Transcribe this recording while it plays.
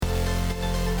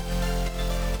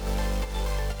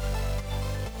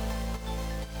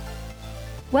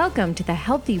Welcome to the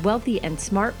Healthy, Wealthy, and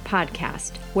Smart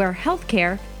podcast, where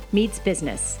healthcare meets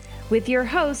business, with your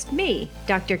host, me,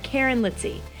 Dr. Karen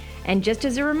Litzy. And just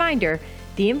as a reminder,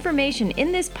 the information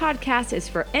in this podcast is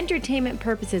for entertainment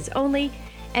purposes only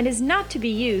and is not to be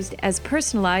used as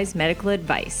personalized medical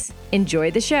advice. Enjoy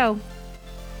the show.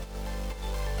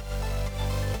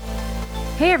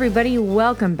 Hey everybody,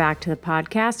 welcome back to the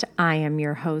podcast. I am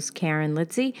your host, Karen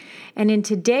Litzy, and in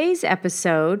today's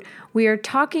episode, we are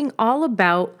talking all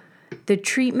about the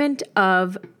treatment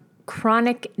of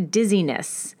chronic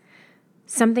dizziness,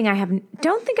 something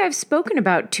don't think I've spoken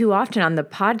about too often on the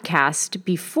podcast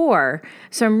before,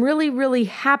 so I'm really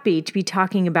happy to be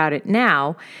talking about it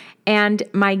now. And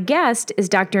my guest is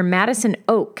Dr. Madison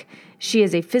Oak. She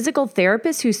is a physical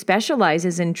therapist who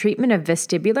specializes in treatment of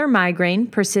vestibular migraine,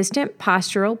 persistent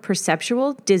postural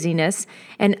perceptual dizziness,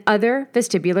 and other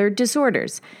vestibular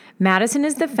disorders. Madison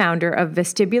is the founder of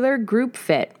Vestibular Group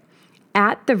Fit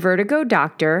at The Vertigo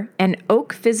Doctor and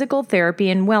Oak Physical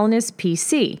Therapy and Wellness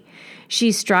PC.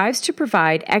 She strives to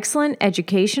provide excellent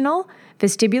educational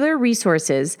vestibular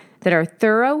resources that are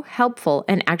thorough, helpful,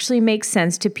 and actually make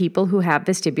sense to people who have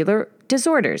vestibular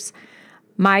disorders.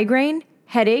 Migraine,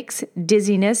 headaches,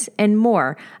 dizziness, and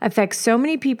more affect so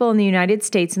many people in the United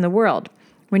States and the world.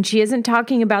 When she isn't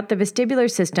talking about the vestibular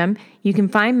system, you can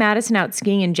find Madison out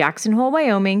skiing in Jackson Hole,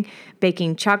 Wyoming,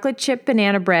 baking chocolate chip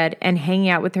banana bread, and hanging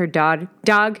out with her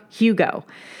dog Hugo.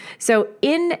 So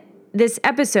in this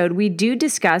episode, we do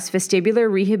discuss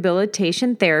vestibular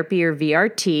rehabilitation therapy, or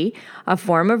VRT, a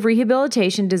form of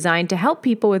rehabilitation designed to help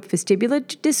people with vestibular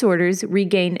disorders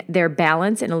regain their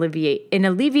balance and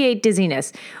alleviate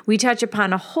dizziness. We touch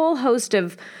upon a whole host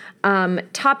of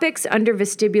topics under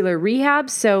vestibular rehab.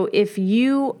 So if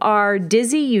you are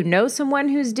dizzy, you know someone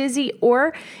who's dizzy,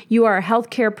 or you are a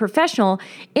healthcare professional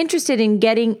interested in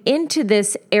getting into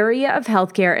this area of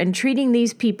healthcare and treating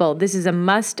these people, this is a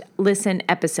must-listen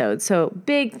episode. So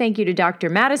big thank you to Dr.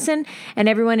 Madison, and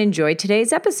everyone enjoy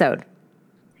today's episode.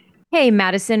 Hey,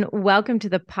 Madison, welcome to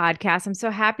the podcast. I'm so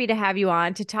happy to have you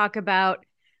on to talk about,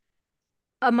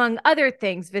 among other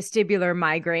things, vestibular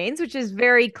migraines, which is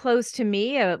very close to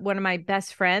me. One of my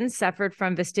best friends suffered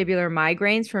from vestibular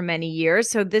migraines for many years.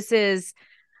 So this is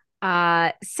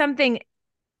something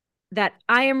that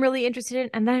I am really interested in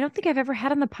and that I don't think I've ever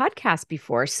had on the podcast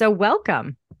before. So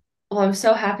welcome. Well, I'm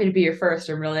so happy to be your first.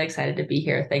 I'm really excited to be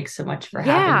here. Thanks so much for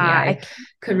having me. I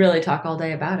could really talk all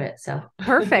day about it. So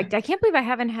perfect. I can't believe I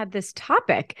haven't had this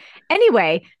topic.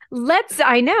 Anyway,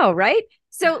 I know, right?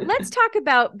 So let's talk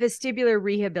about vestibular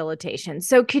rehabilitation.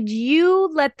 So could you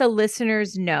let the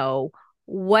listeners know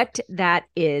what that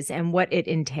is and what it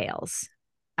entails?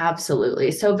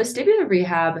 Absolutely. So vestibular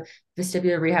rehab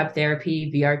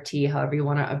therapy, VRT, however you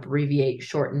want to abbreviate,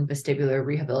 shorten vestibular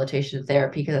rehabilitation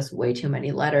therapy, because that's way too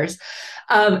many letters.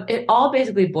 It all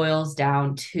basically boils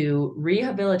down to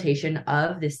rehabilitation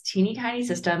of this teeny tiny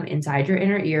system inside your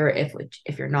inner ear.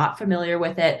 If you're not familiar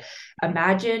with it,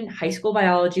 imagine high school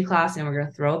biology class, and we're going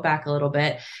to throw it back a little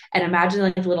bit, and imagine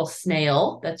like a little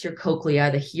snail. That's your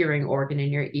cochlea, the hearing organ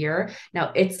in your ear.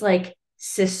 Now it's like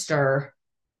sister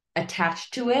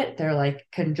attached to it. They're like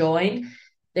conjoined.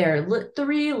 They're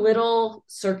three little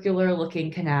circular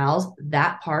looking canals.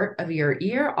 That part of your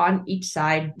ear on each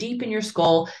side, deep in your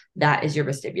skull, that is your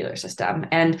vestibular system.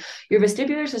 And your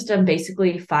vestibular system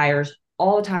basically fires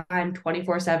all the time,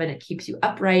 24/7. It keeps you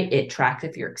upright. It tracks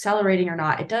if you're accelerating or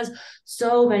not. It does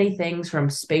so many things, from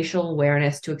spatial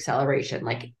awareness to acceleration.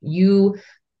 Like, you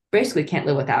basically can't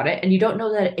live without it. And you don't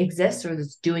know that it exists or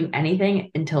it's doing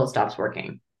anything until it stops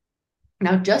working.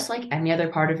 Now, just like any other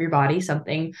part of your body,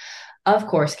 something, of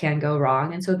course, can go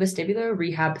wrong. And so vestibular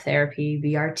rehab therapy,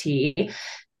 VRT,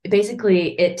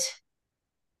 basically it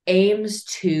aims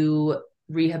to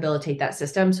rehabilitate that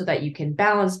system so that you can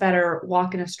balance better,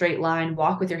 walk in a straight line,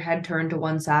 walk with your head turned to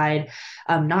one side,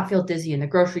 not feel dizzy in the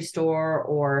grocery store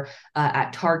or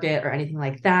at Target or anything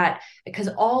like that. Because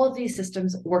all of these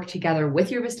systems work together with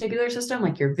your vestibular system,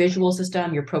 like your visual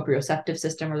system, your proprioceptive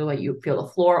system, or the way you feel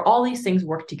the floor. All these things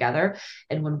work together.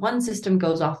 And when one system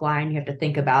goes offline, you have to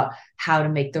think about how to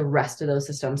make the rest of those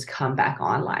systems come back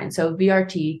online. So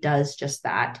VRT does just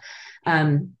that.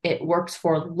 It works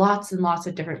for lots and lots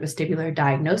of different vestibular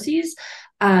diagnoses.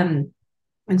 And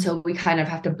so we kind of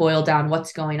have to boil down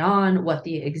what's going on, what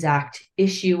the exact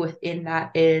issue within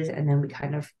that is, and then we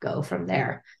kind of go from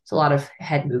there. It's a lot of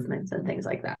head movements and things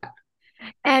like that.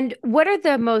 And what are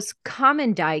the most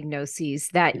common diagnoses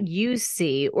that you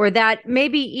see, or that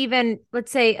maybe even,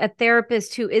 let's say, a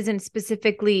therapist who isn't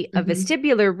specifically a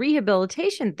vestibular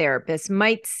rehabilitation therapist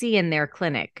might see in their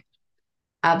clinic?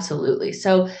 Absolutely.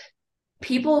 So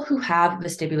people who have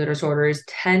vestibular disorders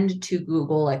tend to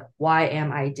Google, like, why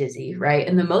am I dizzy, right?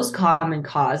 And the most common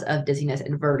cause of dizziness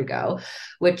and vertigo,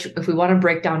 which, if we want to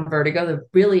break down vertigo, they're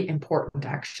really important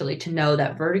actually to know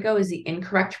that vertigo is the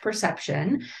incorrect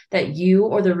perception that you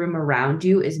or the room around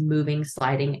you is moving,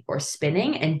 sliding, or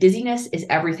spinning. And dizziness is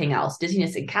everything else.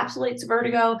 Dizziness encapsulates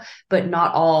vertigo, but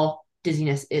not all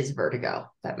dizziness is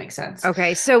vertigo. That makes sense.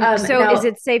 Okay, so is Now,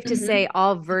 it safe to mhm. say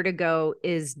all vertigo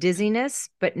is dizziness,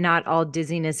 but not all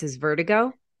dizziness is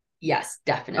vertigo? Yes,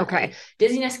 definitely. Okay.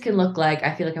 Dizziness can look like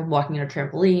I feel like I'm walking on a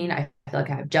trampoline. I feel like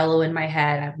I have jello in my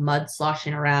head. I have mud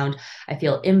sloshing around. I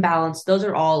feel imbalanced. Those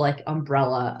are all like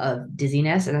umbrella of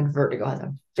dizziness. And then vertigo has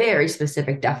a very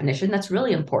specific definition that's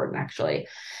really important, actually.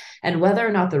 And whether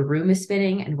or not the room is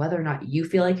spinning and whether or not you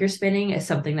feel like you're spinning is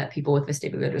something that people with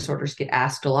vestibular disorders get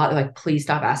asked a lot. They're like, please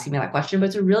stop asking me that question. But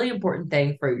it's a really important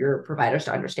thing for your providers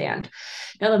to understand.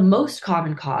 Now, the most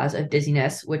common cause of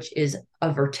dizziness, which is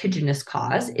a vertiginous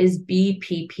cause, is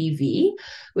BPPV,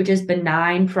 which is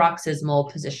benign paroxysmal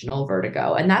positional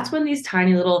vertigo. And that's when these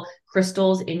tiny little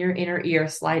crystals in your inner ear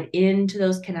slide into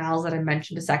those canals that I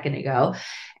mentioned a second ago.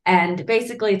 And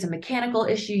basically, it's a mechanical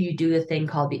issue. You do the thing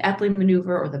called the Epley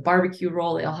maneuver or the barbecue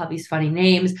roll. They all have these funny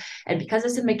names. And because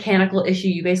it's a mechanical issue,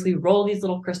 you basically roll these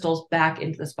little crystals back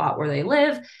into the spot where they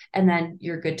live, and then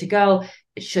you're good to go.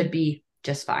 It should be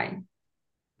just fine.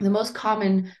 The most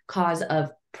common cause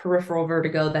of peripheral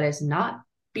vertigo that is not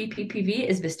BPPV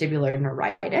is vestibular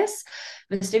neuritis.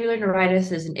 Vestibular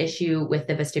neuritis is an issue with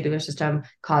the vestibular system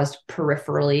caused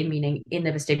peripherally, meaning in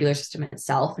the vestibular system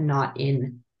itself, not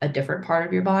in a different part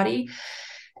of your body.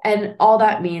 And all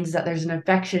that means is that there's an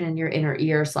infection in your inner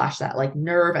ear slash that like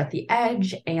nerve at the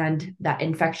edge, and that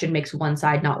infection makes one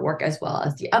side not work as well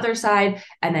as the other side.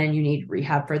 And then you need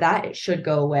rehab for that. It should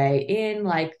go away in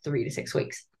like 3 to 6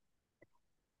 weeks.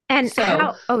 And So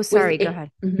how, oh, with sorry, go it,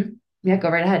 ahead. yeah, go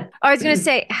right ahead. I was going to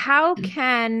say, how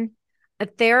can a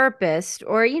therapist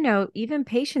or, even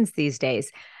patients these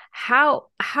days, how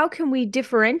can we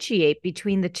differentiate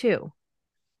between the two?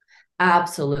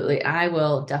 Absolutely. I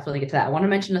will definitely get to that. I want to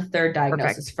mention a third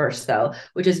diagnosis Perfect. first, though,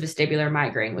 which is vestibular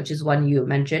migraine, which is one you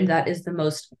mentioned. That is the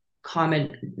most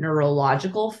common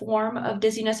neurological form of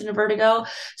dizziness and vertigo.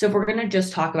 So if we're going to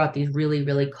just talk about these really,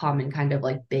 really common kind of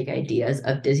like big ideas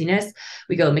of dizziness,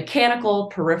 we go mechanical,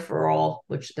 peripheral,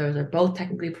 which those are both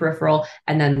technically peripheral,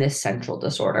 and then this central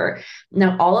disorder.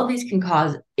 Now, all of these can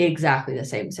cause exactly the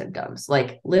same symptoms,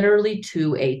 like literally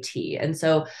to a T. And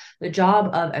so the job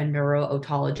of a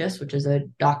neuro-otologist, which is a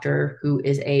doctor who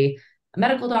is a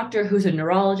medical doctor who's a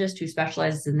neurologist who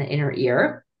specializes in the inner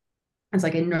ear. It's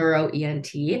like a neuro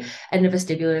ENT and a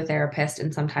vestibular therapist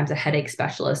and sometimes a headache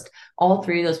specialist. All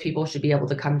three of those people should be able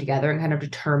to come together and kind of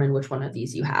determine which one of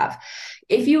these you have.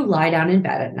 If you lie down in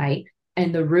bed at night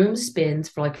and the room spins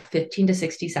for like 15 to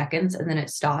 60 seconds and then it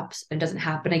stops and doesn't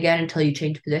happen again until you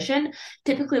change position,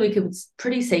 typically we could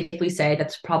pretty safely say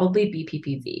that's probably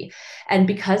BPPV. And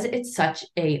because it's such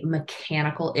a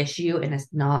mechanical issue and it's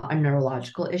not a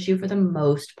neurological issue for the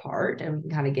most part, and we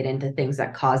can kind of get into things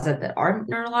that cause it that aren't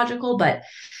neurological, but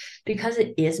because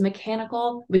it is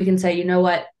mechanical, we can say, you know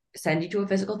what, send you to a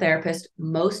physical therapist.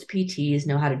 Most PTs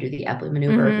know how to do the Epley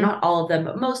maneuver. Hmm. Not all of them,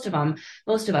 but most of them,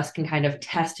 most of us can kind of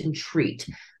test and treat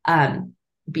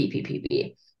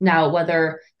BPPV. Now,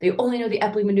 whether they only know the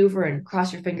Epley maneuver and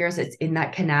cross your fingers, it's in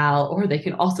that canal, or they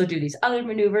can also do these other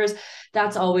maneuvers,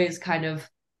 that's always kind of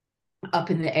up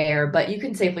in the air. But you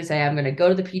can safely say, I'm going to go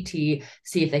to the PT,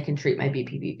 see if they can treat my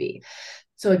BPPV.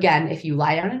 So, again, if you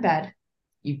lie down in bed,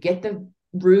 you get the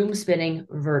room spinning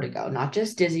vertigo, not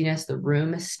just dizziness. The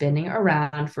room is spinning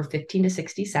around for 15 to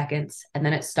 60 seconds, and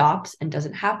then it stops and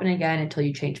doesn't happen again until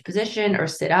you change position or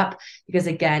sit up, because,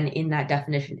 again, in that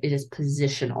definition, it is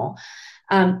positional.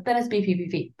 Then it's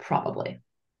BPPV, probably.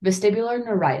 Vestibular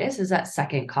neuritis is that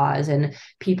second cause, and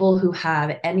people who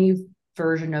have any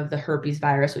version of the herpes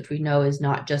virus, which we know is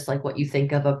not just like what you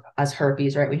think of as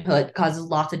herpes, right? We know it causes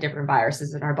lots of different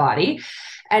viruses in our body.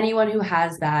 Anyone who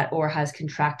has that or has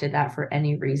contracted that for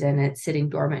any reason, it's sitting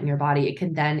dormant in your body, it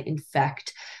can then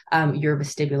infect your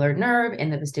vestibular nerve in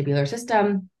the vestibular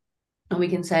system. And we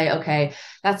can say, okay,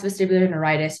 that's vestibular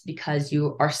neuritis because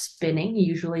you are spinning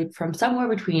usually from somewhere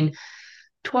between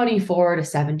 24 to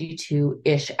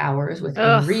 72-ish hours within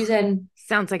Ugh, reason.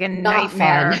 sounds like a Not fun.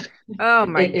 nightmare. Oh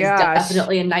my It is gosh.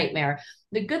 definitely a nightmare.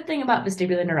 The good thing about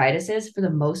vestibular neuritis is, for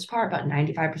the most part, about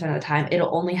 95% of the time,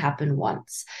 it'll only happen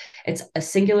once. It's a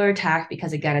singular attack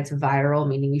because, again, it's viral,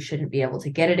 meaning you shouldn't be able to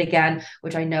get it again,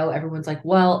 which I know everyone's like,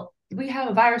 well, we have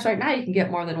a virus right now, you can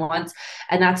get more than once.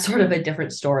 And that's sort of a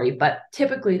different story. But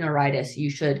typically, neuritis, you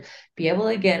should be able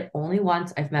to get only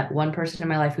once. I've met one person in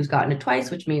my life who's gotten it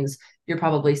twice, which means you're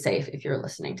probably safe if you're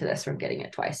listening to this from getting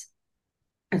it twice.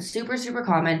 It's super, super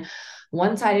common.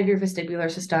 One side of your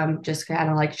vestibular system just kind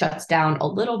of like shuts down a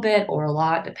little bit or a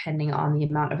lot, depending on the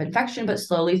amount of infection, but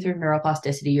slowly through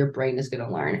neuroplasticity, your brain is going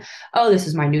to learn, oh, this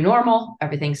is my new normal.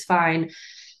 Everything's fine.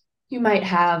 You might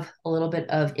have a little bit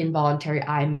of involuntary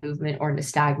eye movement or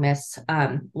nystagmus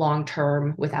long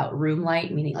term without room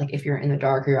light, meaning like if you're in the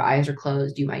dark or your eyes are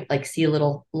closed, you might like see a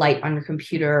little light on your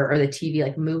computer or the TV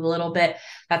like move a little bit.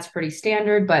 That's pretty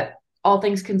standard, but all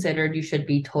things considered, you should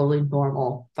be totally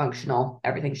normal, functional.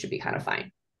 Everything should be kind of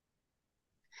fine.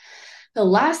 The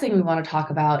last thing we want to talk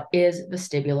about is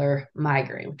vestibular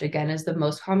migraine, which again is the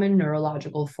most common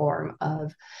neurological form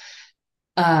of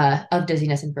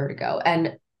dizziness and vertigo.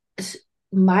 And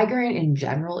migraine in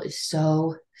general is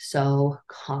so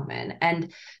common.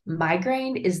 And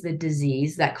migraine is the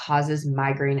disease that causes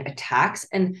migraine attacks.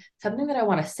 And something that I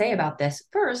want to say about this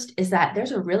first is that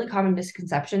there's a really common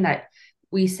misconception that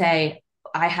we say,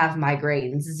 I have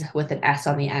migraines with an S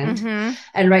on the end. Mm-hmm.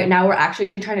 And right now we're actually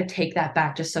trying to take that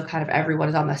back just so kind of everyone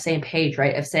is on the same page,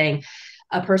 right? Of saying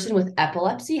a person with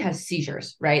epilepsy has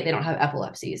seizures, right? They don't have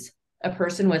epilepsies. A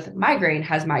person with migraine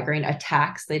has migraine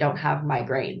attacks. They don't have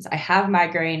migraines. I have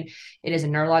migraine. It is a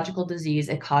neurological disease.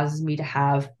 It causes me to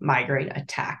have migraine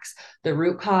attacks. The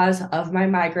root cause of my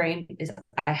migraine is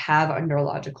I have a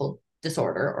neurological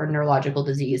disorder or neurological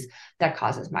disease that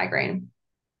causes migraine.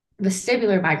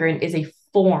 Vestibular migraine is a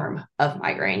form of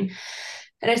migraine.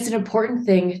 And it's an important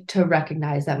thing to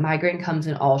recognize that migraine comes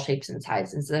in all shapes and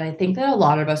sizes. And I think that a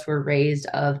lot of us were raised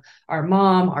of our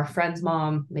mom, our friend's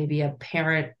mom, maybe a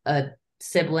parent, a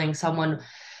sibling, someone.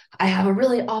 I have a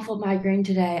really awful migraine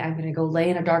today. I'm going to go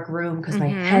lay in a dark room because my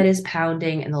head is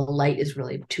pounding and the light is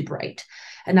really too bright.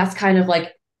 And that's kind of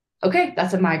like, okay,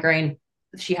 that's a migraine.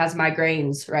 She has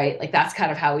migraines, right? Like that's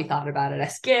kind of how we thought about it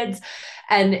as kids.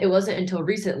 And it wasn't until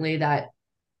recently that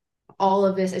all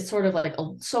of this is sort of like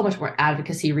so much more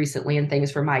advocacy recently and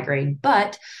things for migraine.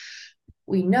 But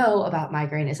we know about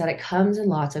migraine is that it comes in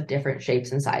lots of different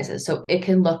shapes and sizes. So it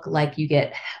can look like you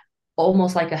get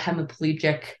almost like a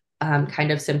hemiplegic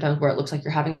kind of symptoms where it looks like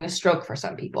you're having a stroke for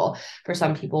some people. For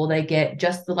some people, they get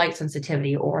just the light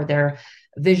sensitivity or their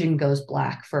vision goes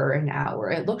black for an hour.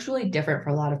 It looks really different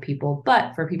for a lot of people.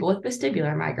 But for people with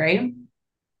vestibular migraine,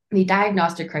 the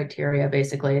diagnostic criteria,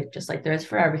 basically, just like there is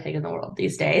for everything in the world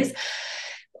these days,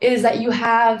 is that you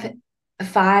have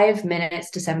 5 minutes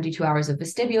to 72 hours of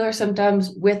vestibular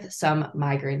symptoms with some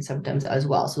migraine symptoms as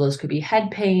well. So those could be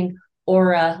head pain,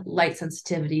 aura, light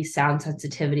sensitivity, sound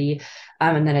sensitivity,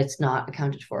 and then it's not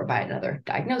accounted for by another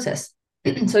diagnosis.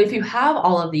 So if you have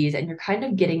all of these and you're kind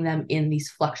of getting them in these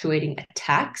fluctuating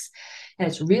attacks, and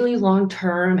it's really long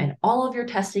term and all of your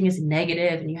testing is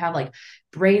negative and you have like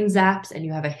brain zaps and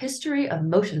you have a history of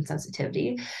motion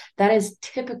sensitivity, that is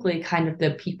typically kind of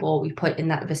the people we put in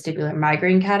that vestibular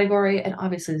migraine category. And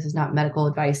obviously this is not medical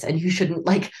advice and you shouldn't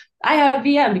like, I have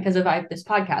VM because of this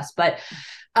podcast, but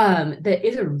that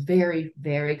is a very,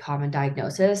 very common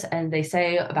diagnosis. And they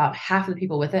say about half of the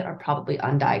people with it are probably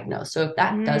undiagnosed. So if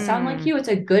that does sound like you, it's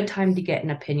a good time to get an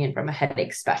opinion from a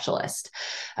headache specialist.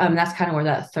 That's kind of where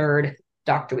that third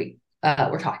doctor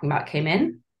we're talking about came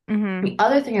in. The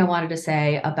other thing I wanted to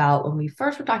say about when we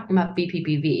first were talking about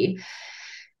BPPV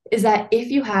is that if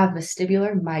you have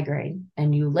vestibular migraine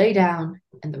and you lay down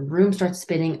and the room starts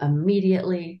spinning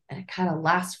immediately and it kind of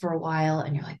lasts for a while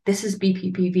and you're like, this is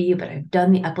BPPV, but I've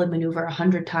done the Epley maneuver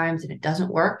 100 times and it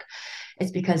doesn't work,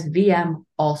 it's because VM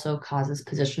also causes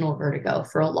positional vertigo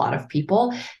for a lot of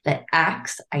people that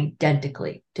acts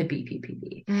identically to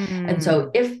BPPV. And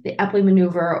so if the Epley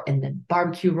maneuver and the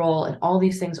barbecue roll and all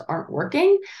these things aren't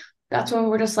working, that's when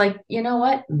we're just like, you know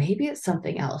what? Maybe it's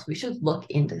something else. We should look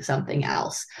into something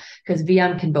else because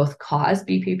VM can both cause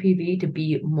BPPV to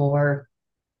be more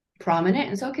prominent,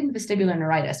 and so can vestibular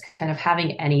neuritis. Kind of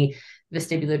having any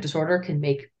vestibular disorder can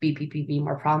make BPPV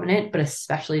more prominent, but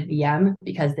especially VM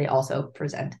because they also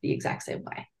present the exact same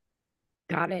way.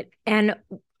 Got it. And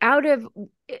out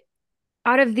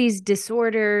of these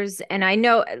disorders, and I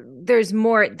know there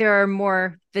are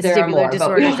more vestibular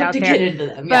disorders out there, get into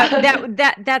them, yeah.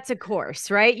 but that's a course,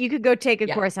 right? You could go take a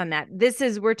course on that.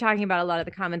 We're talking about a lot of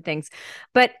the common things,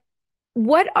 but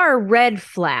what are red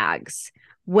flags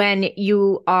when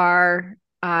you are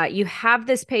you have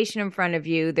this patient in front of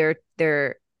you,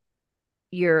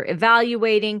 you're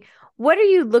evaluating? What are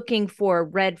you looking for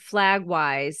red flag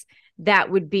wise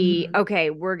that would be, Mhm. okay,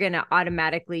 we're going to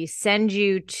automatically send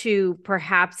you to,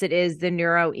 perhaps it is the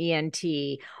neuro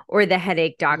ENT or the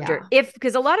headache doctor. Yeah.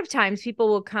 Because a lot of times people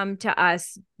will come to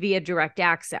us via direct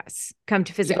access, come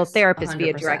to physical Yes, therapists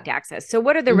via direct 100%. access. So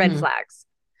what are the red Hmm. flags?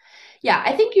 Yeah,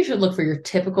 I think you should look for your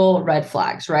typical red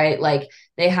flags, right? Like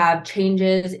they have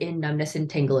changes in numbness and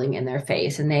tingling in their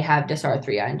face, and they have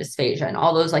dysarthria and dysphagia, and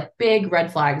all those like big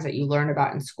red flags that you learn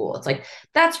about in school. It's like,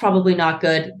 that's probably not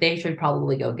good. They should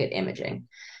probably go get imaging.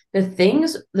 The thing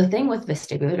with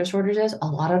vestibular disorders is a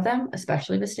lot of them,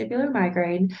 especially vestibular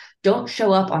migraine, don't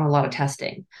show up on a lot of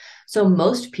testing. So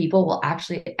most people will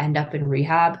actually end up in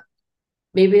rehab.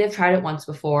 Maybe they've tried it once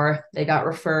before. They got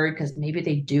referred because maybe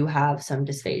they do have some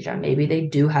dysphagia. Maybe they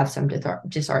do have some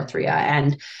dysarthria.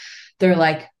 And they're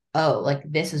like, oh, like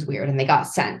this is weird. And they got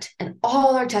sent. And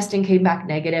all their testing came back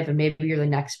negative. And maybe you're the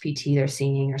next PT they're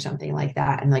seeing or something like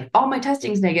that. And like, all my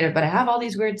testing's negative, but I have all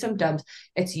these weird symptoms.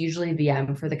 It's usually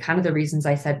VM for the kind of the reasons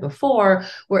I said before,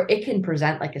 where it can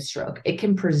present like a stroke. It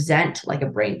can present like a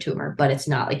brain tumor, but it's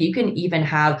not. Like you can even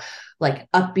have like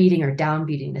upbeating or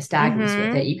downbeating nystagmus with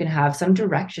Mm-hmm. it. You can have some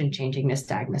direction changing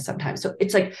nystagmus sometimes. So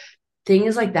it's like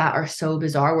things like that are so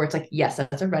bizarre where it's like, yes,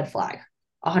 that's a red flag.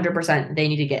 100% they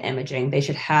need to get imaging. They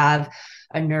should have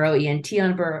a neuro ENT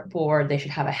on board. They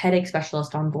should have a headache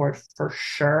specialist on board for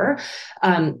sure.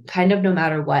 Kind of no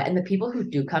matter what. And the people who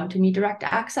do come to me direct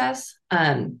access,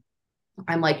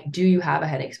 I'm like, do you have a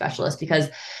headache specialist? Because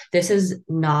this is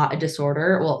not a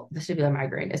disorder. Well, vestibular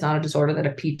migraine is not a disorder that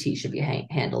a PT should be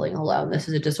handling alone. This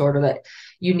is a disorder that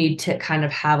you need to kind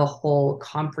of have a whole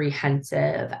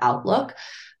comprehensive outlook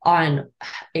on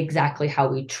exactly how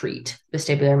we treat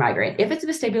vestibular migraine. If it's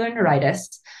vestibular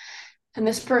neuritis, and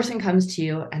this person comes to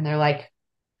you and they're like,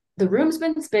 the room's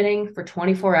been spinning for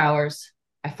 24 hours.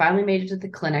 I finally made it to the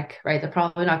clinic, right? They're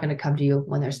probably not going to come to you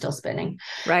when they're still spinning.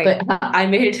 Right. But I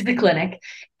made it to the clinic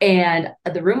and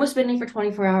the room was spinning for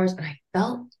 24 hours and I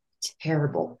felt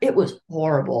terrible. It was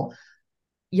horrible.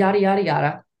 Yada, yada,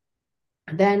 yada.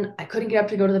 And then I couldn't get up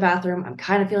to go to the bathroom. I'm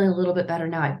kind of feeling a little bit better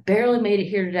now. I barely made it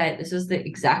here today. This is the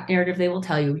exact narrative they will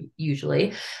tell you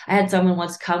usually. I had someone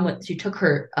once come with, she took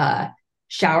her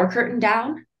shower curtain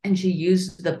down and she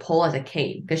used the pole as a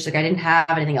cane because she's like, I didn't have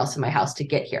anything else in my house to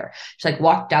get here. She like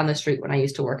walked down the street when I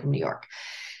used to work in New York.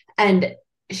 And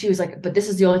she was like, but this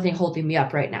is the only thing holding me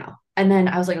up right now. And then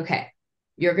I was like, okay,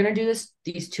 you're going to do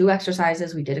these two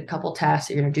exercises. We did a couple tests.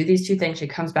 You're going to do these two things. She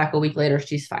comes back a week later.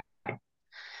 She's fine.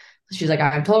 She's like,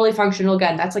 I'm totally functional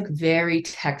again. That's like very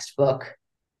textbook.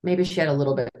 Maybe she had a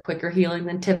little bit quicker healing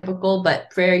than typical,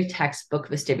 but very textbook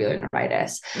vestibular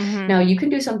neuritis. Mm-hmm. Now, you can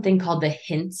do something called the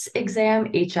HINTS exam,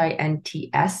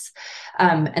 HINTS,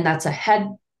 and that's a head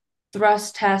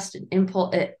thrust test, an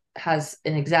impulse. It has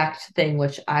an exact thing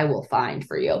which I will find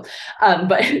for you.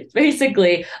 But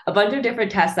basically, a bunch of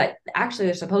different tests that actually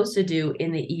they're supposed to do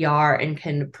in the ER and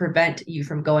can prevent you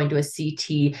from going to a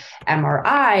CT,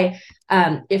 MRI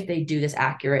if they do this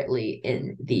accurately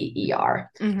in the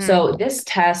ER. Mm-hmm. So this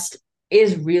test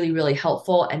is really, really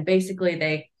helpful. And basically,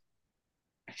 they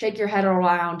shake your head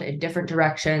around in different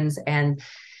directions and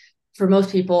for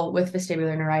most people with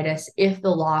vestibular neuritis, if the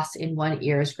loss in one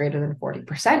ear is greater than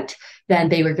 40%, then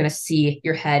they were going to see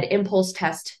your head impulse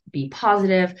test be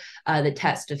positive. The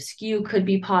test of skew could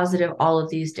be positive, all of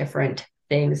these different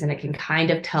things. And it can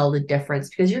kind of tell the difference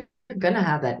because you're going to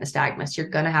have that nystagmus. You're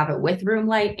going to have it with room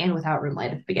light and without room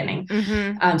light at the beginning.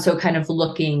 Mm-hmm. So kind of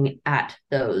looking at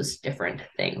those different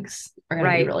things are going to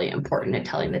be Right. really important in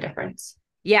telling the difference.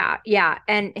 Yeah, yeah.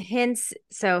 And hints,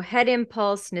 so head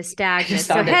impulse, I just nystagmus.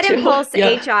 So found it head too. impulse,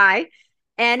 Yep. HI,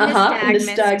 and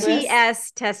nystagmus, Nystagmus.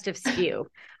 TS, test of skew,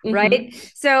 right? Mm-hmm.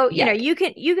 So, Yep.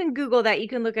 you can Google that, you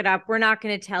can look it up. We're not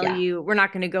going to tell Yeah. you, we're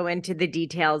not going to go into the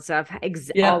details of all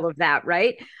Yep. of that,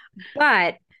 right?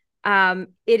 But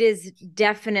it is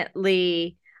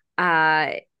definitely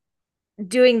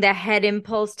doing the head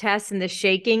impulse test and the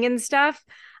shaking and stuff.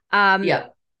 Um,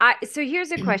 Yep. so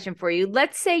here's a question for you.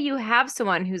 Let's say you have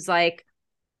someone who's like,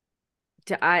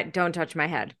 don't touch my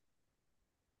head,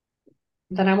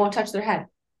 Then I won't touch their head.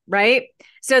 right?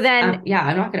 So then, Yeah,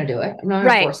 I'm not going to do it. I'm not going to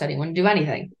right, force anyone to do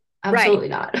anything. right, Absolutely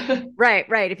not.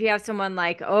 right. If you have someone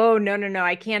like, oh, no,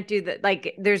 I can't do that.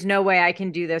 Like, there's no way I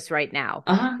can do this right now,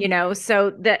 Uh-huh.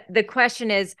 So the question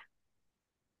is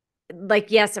like,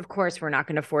 yes, of course, we're not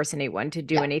going to force anyone to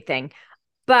do Yeah. anything,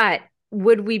 but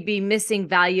would we be missing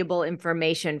valuable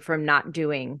information from not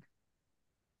doing,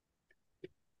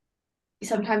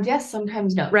 Sometimes yes,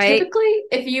 sometimes no. right? Typically,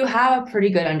 if you have a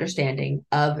pretty good understanding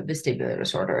of vestibular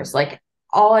disorders, like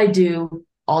all I do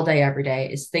all day, every day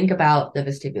is think about the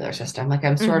vestibular system. Like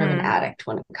I'm sort of an Mm-hmm. addict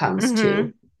when it comes Mm-hmm.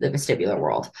 to the vestibular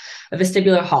world. A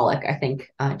vestibular holic, I think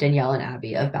Danielle and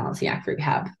Abby of Balancing Act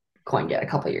Rehab coined it a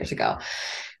couple of years ago.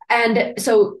 And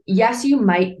so, yes, you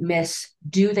might miss,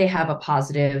 do they have a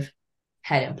positive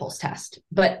head impulse test?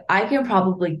 But I can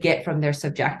probably get from their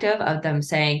subjective of them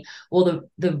saying, well,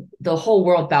 the whole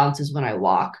world balances when I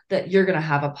walk, that you're going to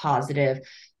have a positive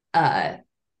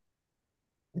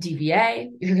DVA,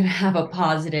 you're going to have a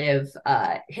positive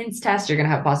hints test, you're going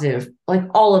to have positive, like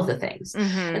all of the things.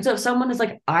 Mm-hmm. And so if someone is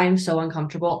like, I'm so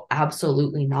uncomfortable,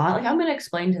 absolutely not. Like I'm going to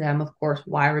explain to them, of course,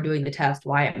 why we're doing the test,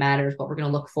 why it matters, what we're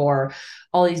going to look for,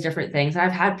 all these different things. And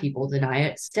I've had people deny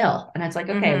it still. And it's like,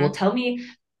 okay, well, tell me,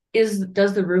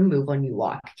 does the room move when you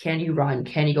walk? Can you run?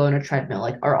 Can you go on a treadmill?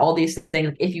 Like, are all these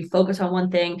things, if you focus on one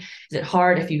thing, is it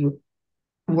hard? If you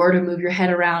were to move your head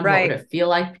around, what would it feel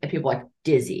like? And people are like,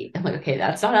 dizzy. I'm like, okay,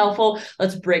 that's not helpful.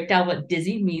 Let's break down what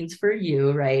dizzy means for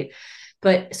you, right?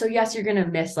 But so yes, you're gonna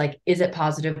miss, like, is it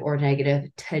positive or negative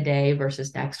today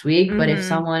versus next week? But if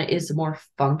someone is more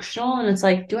functional and it's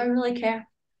like, do I really care?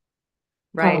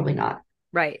 Probably not.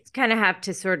 Right. Kind of have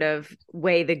to sort of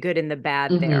weigh the good and the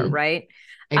bad there, right?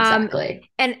 Exactly.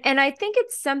 And I think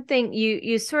it's something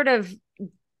you sort of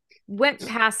went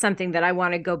past something that I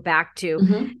want to go back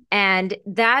to, and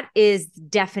that is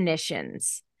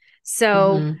definitions.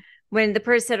 So when the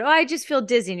person said, "Oh, I just feel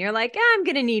dizzy," and you're like, "I'm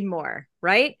going to need more,"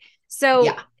 right?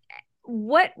 So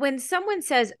when someone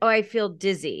says, "Oh, I feel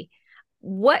dizzy,"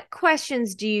 what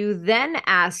questions do you then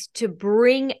ask to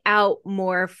bring out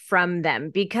more from them?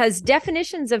 Because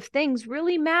definitions of things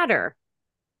really matter.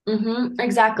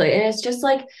 Exactly. And it's just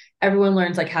like everyone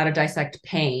learns like how to dissect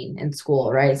pain in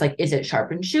school, right? It's like, is it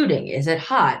sharp and shooting? Is it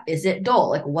hot? Is it dull?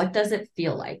 Like, what does it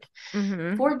feel like?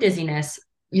 For dizziness,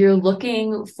 you're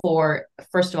looking for,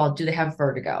 first of all, do they have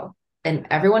vertigo? And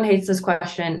everyone hates this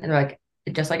question. And they're like,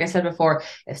 just like I said before,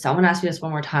 if someone asks me this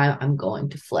one more time, I'm going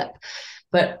to flip.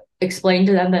 But explain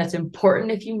to them that it's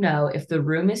important if you know if the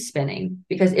room is spinning,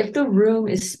 because if the room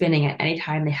is spinning at any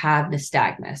time, they have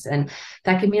nystagmus. And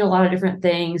that can mean a lot of different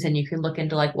things. And you can look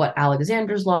into like what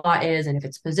Alexander's law is and if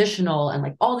it's positional and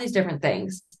like all these different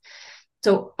things.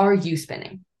 So are you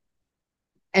spinning?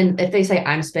 And if they say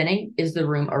I'm spinning, is the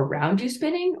room around you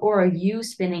spinning or are you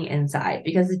spinning inside?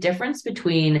 Because the difference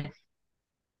between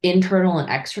internal and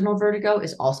external vertigo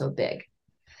is also big.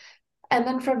 And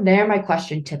then from there, my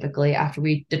question typically, after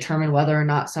we determine whether or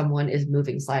not someone is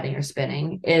moving, sliding, or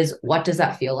spinning, is what does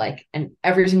that feel like? And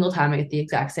every single time I get the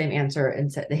exact same answer.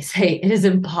 And they say, it is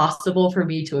impossible for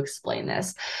me to explain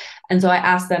this. And so I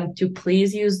ask them to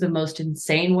please use the most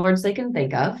insane words they can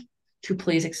think of to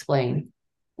please explain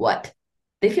what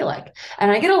they feel like. And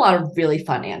I get a lot of really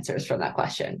fun answers from that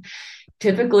question.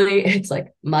 Typically, it's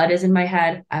like mud is in my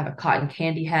head. I have a cotton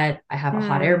candy head. I have a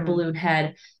hot air balloon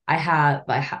head. I have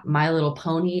my Little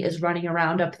Pony is running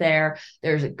around up there.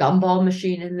 There's a gumball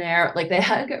machine in there. Like they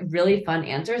have really fun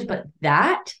answers, but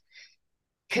that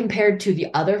compared to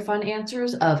the other fun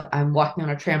answers of I'm walking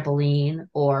on a trampoline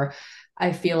or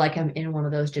I feel like I'm in one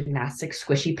of those gymnastic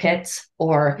squishy pits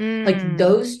or like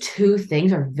those two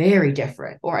things are very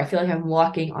different. Or I feel like I'm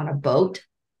walking on a boat,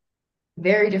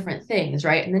 very different things,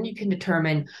 right? And then you can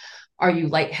determine, are you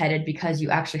lightheaded because you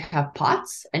actually have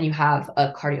POTS and you have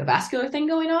a cardiovascular thing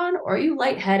going on? Or are you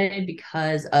lightheaded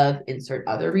because of insert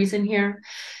other reason here?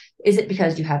 Is it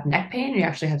because you have neck pain and you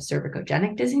actually have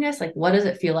cervicogenic dizziness? Like, what does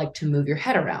it feel like to move your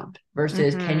head around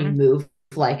versus can you move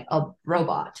like a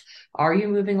robot? Are you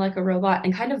moving like a robot?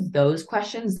 And kind of those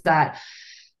questions that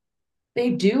they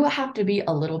do have to be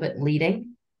a little bit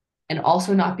leading and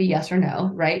also not be yes or no,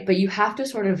 right? But you have to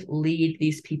sort of lead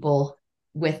these people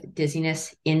with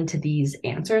dizziness into these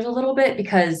answers a little bit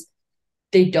because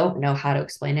they don't know how to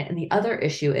explain it. And the other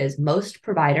issue is most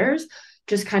providers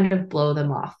just kind of blow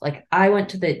them off. Like I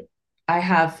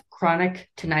have chronic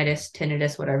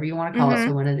tinnitus, whatever you want to call it. So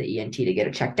I went to the ENT to get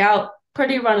it checked out.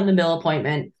 Pretty run of the mill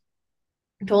appointment.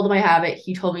 I told him I have it.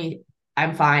 He told me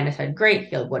I'm fine. I said, great.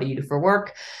 He goes, what do you do for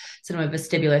work? I said, I'm a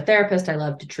vestibular therapist. I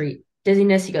love to treat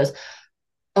dizziness. He goes,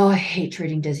 oh, I hate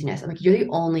treating dizziness. I'm like, you're the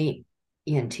only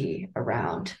ENT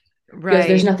around. Right. Because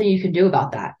there's nothing you can do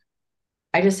about that.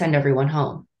 I just send everyone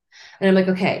home. And I'm like,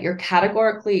 okay, you're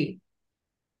categorically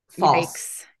false.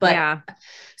 Yikes. But yeah.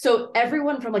 So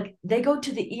everyone from like, they go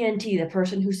to the ENT, the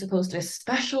person who's supposed to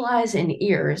specialize in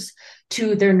ears,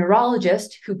 to their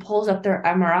neurologist who pulls up their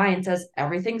MRI and says,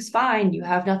 everything's fine. You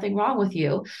have nothing wrong with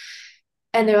you.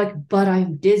 And they're like, but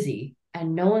I'm dizzy.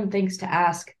 And no one thinks to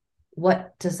ask,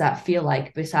 what does that feel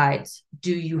like besides,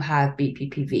 do you have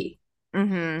BPPV?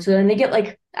 So then they get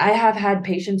like, I have had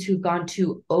patients who've gone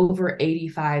to over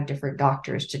 85 different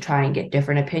doctors to try and get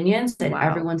different opinions. And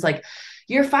everyone's like,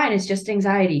 you're fine. It's just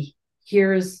anxiety.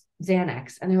 Here's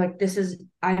Xanax. And they're like,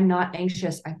 I'm not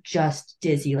anxious. I'm just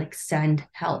dizzy. Like, send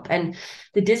help. And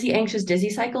the dizzy, anxious, dizzy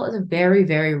cycle is a very,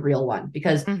 very real one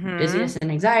because Mm-hmm. dizziness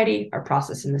and anxiety are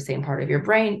processed in the same part of your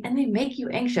brain and they make you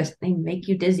anxious. They make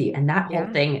you dizzy. And that whole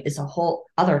Yeah. thing is a whole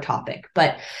other topic.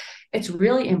 But it's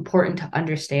really important to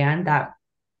understand that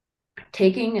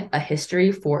taking a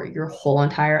history for your whole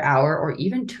entire hour or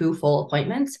even two full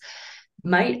appointments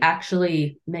might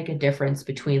actually make a difference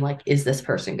between like, is this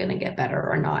person going to get better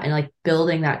or not? And like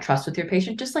building that trust with your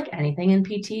patient, just like anything in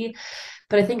PT.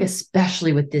 But I think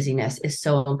especially with dizziness is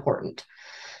so important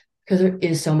because there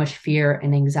is so much fear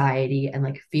and anxiety and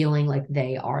like feeling like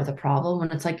they are the problem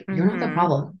when it's like, you're not the Mm-hmm.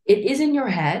 problem. It is in your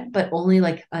head, but only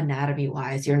like anatomy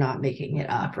wise, you're not making it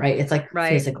up, right? It's like Right.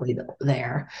 physically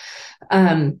there.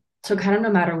 So kind of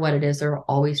no matter what it is, there are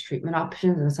always treatment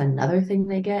options. And that's another thing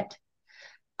they get,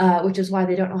 which is why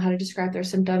they don't know how to describe their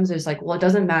symptoms. It's like, well, it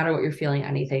doesn't matter what you're feeling,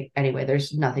 anything anyway.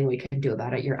 There's nothing we can do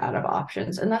about it. You're out of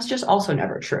options. And that's just also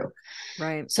never true.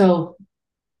 Right. So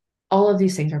all of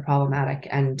these things are problematic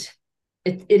and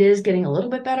it is getting a little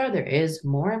bit better. There is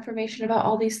more information about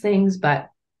all these things, but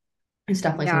it's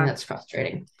definitely something Yeah. that's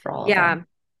frustrating for all of Yeah. them.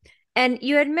 And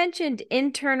you had mentioned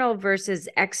internal versus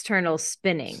external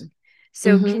spinning.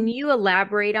 So can Mm-hmm. you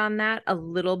elaborate on that a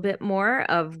little bit more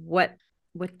of what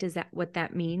that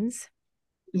means?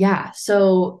 Yeah.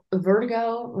 So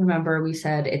vertigo, remember we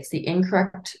said it's the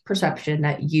incorrect perception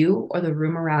that you or the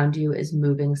room around you is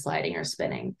moving, sliding, or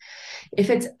spinning. If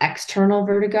it's external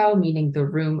vertigo, meaning the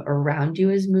room around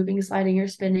you is moving, sliding, or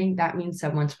spinning, that means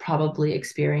someone's probably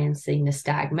experiencing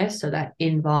nystagmus, so that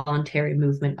involuntary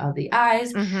movement of the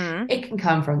eyes. Mm-hmm. It can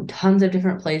come from tons of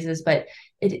different places, but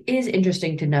it is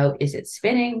interesting to note, is it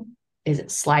spinning? Is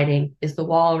it sliding? Is the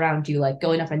wall around you like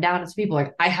going up and down? And some people are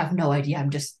like, I have no idea.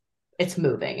 It's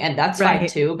moving. And that's fine Right.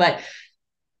 too. But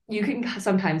you can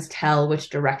sometimes tell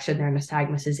which direction their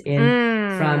nystagmus is in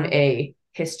from Mm. a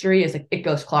history. Is like it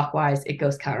goes clockwise, it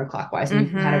goes counterclockwise, and you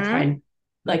can kind of try Mm-hmm. and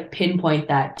like pinpoint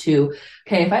that to,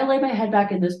 okay, if I lay my head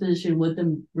back in this position, would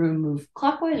the room move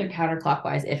clockwise or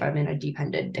counterclockwise if I'm in a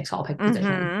dependent Dixalpic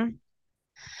position? Mm-hmm.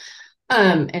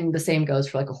 And the same goes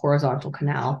for like a horizontal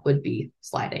canal would be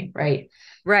sliding, right?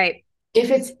 Right.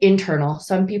 If it's internal,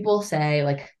 some people say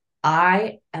like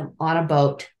I am on a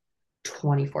boat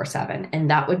 24/7,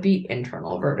 and that would be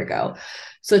internal vertigo.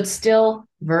 So it's still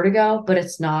vertigo, but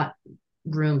it's not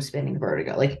room spinning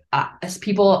vertigo. Like as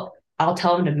people, I'll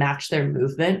tell them to match their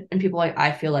movement, and people are like,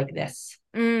 I feel like this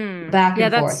Mm. Yeah,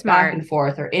 that's back smart. and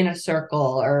forth, or in a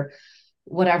circle, or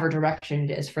whatever direction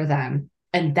it is for them.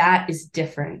 And that is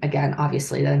different, again,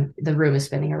 obviously, than the room is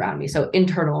spinning around me. So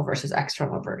internal versus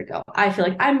external vertigo. I feel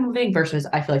like I'm moving versus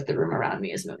I feel like the room around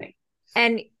me is moving.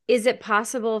 And is it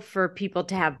possible for people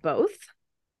to have both?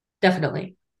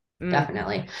 Definitely. Mm.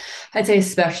 Definitely. I'd say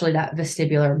especially that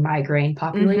vestibular migraine Mm-hmm.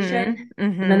 population.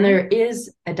 And then Mm-hmm. there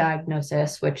is a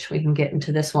diagnosis, which we can get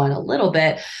into this one a little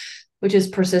bit, which is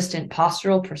persistent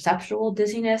postural perceptual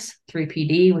dizziness,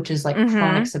 3PD, which is like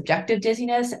chronic Mm-hmm. subjective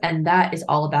dizziness. And that is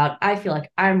all about, I feel like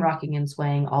I'm rocking and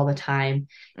swaying all the time.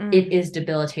 Mm. It is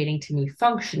debilitating to me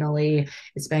functionally.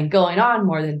 It's been going on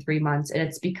more than 3 months, and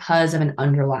it's because of an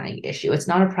underlying issue. It's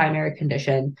not a primary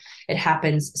condition. It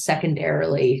happens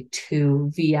secondarily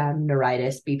to VM,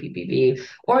 neuritis, BPPV,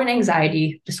 or an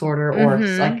anxiety disorder, or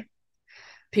Mm-hmm. like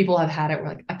people have had it where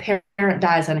like a parent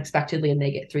dies unexpectedly and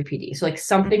they get 3PD. So like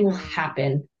something will Mm-hmm.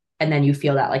 happen and then you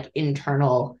feel that like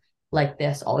internal like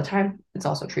this all the time. It's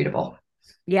also treatable.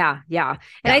 Yeah, yeah.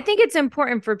 And I Yeah. think it's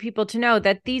important for people to know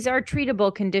that these are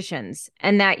treatable conditions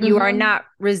and that you are Mm-hmm. not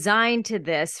resigned to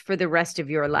this for the rest of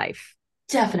your life.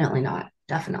 Definitely not.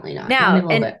 Definitely not. Not Now, even a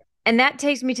little bit. and that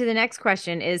takes me to the next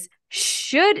question is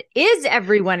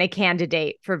everyone a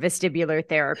candidate for vestibular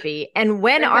therapy and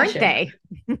when Great aren't question.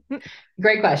 they?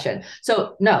 Great question.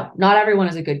 So, no, not everyone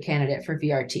is a good candidate for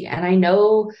VRT. And I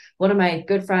know one of my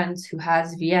good friends who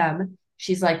has VM,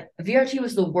 she's like, VRT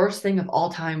was the worst thing of all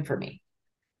time for me.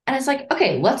 And it's like,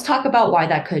 okay, let's talk about why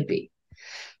that could be.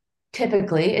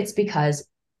 Typically, it's because,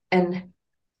 and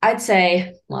I'd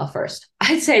say, well, first,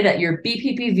 I'd say that your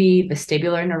BPPV,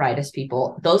 vestibular neuritis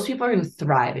people, those people are going to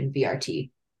thrive in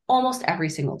VRT almost every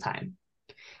single time.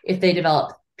 If they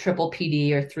develop triple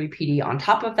PD or 3PD on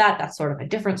top of that, that's sort of a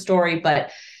different story.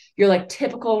 But you're like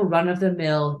typical run of the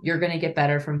mill, you're going to get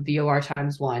better from VOR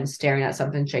times one, staring at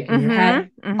something, shaking your head.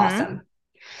 Mm-hmm. Mm-hmm. Awesome.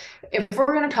 If we're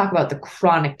going to talk about the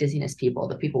chronic dizziness people,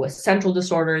 the people with central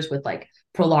disorders, with like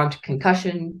prolonged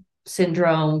concussion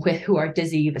syndrome, with who are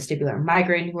dizzy, vestibular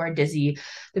migraine who are dizzy,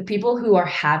 the people who are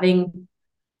having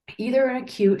either an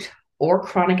acute or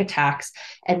chronic attacks.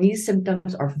 And these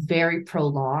symptoms are very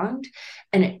prolonged,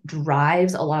 and it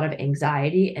drives a lot of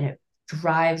anxiety, and it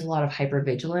drives a lot of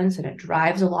hypervigilance, and it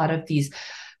drives a lot of these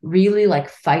really like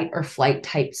fight or flight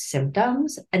type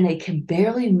symptoms, and they can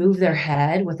barely move their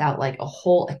head without like a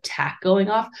whole attack going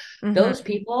off. Mm-hmm. Those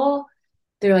people,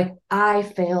 they're like, I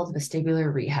failed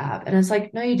vestibular rehab. And it's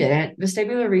like, no, you didn't.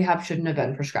 Vestibular rehab shouldn't have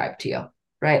been prescribed to you,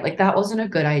 right? Like that wasn't a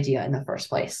good idea in the first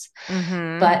place.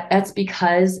 Mm-hmm. But that's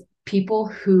because people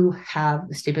who have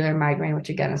vestibular migraine, which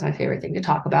again is my favorite thing to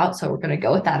talk about, so we're going to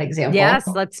go with that Yes,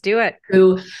 example, let's do it.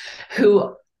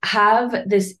 who have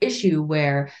this issue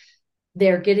where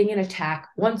they're getting an attack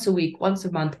once a week, once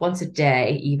a month, once a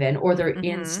day, even, or they're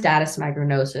in Mm-hmm. status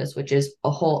migrainosis, which is a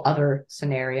whole other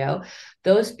scenario.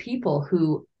 Those people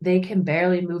who they can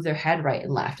barely move their head right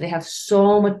and left, they have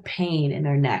so much pain in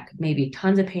their neck, maybe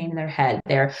tons of pain in their head.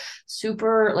 They're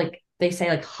super, like, they say,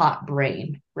 like, hot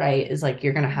brain, right? Is like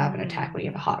you're going to have an attack when you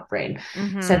have a hot brain,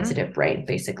 Mm-hmm. sensitive brain,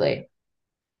 basically.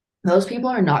 Those people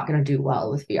are not going to do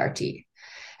well with VRT.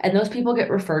 And those people get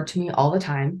referred to me all the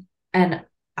time. And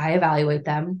I evaluate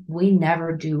them. We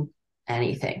never do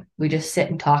anything. We just sit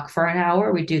and talk for an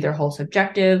hour. We do their whole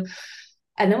subjective.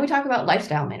 And then we talk about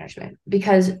lifestyle management,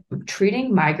 because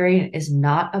treating migraine is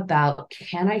not about,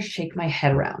 can I shake my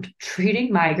head around?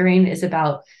 Treating migraine is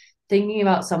about thinking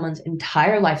about someone's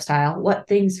entire lifestyle, what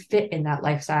things fit in that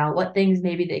lifestyle, what things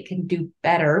maybe they can do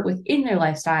better within their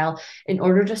lifestyle in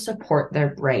order to support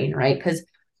their brain, right? Because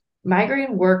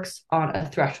migraine works on a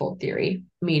threshold theory,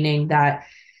 meaning that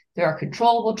there are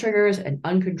controllable triggers and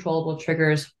uncontrollable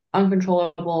triggers.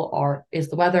 Uncontrollable is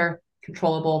the weather.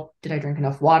 Controllable, did I drink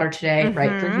enough water today?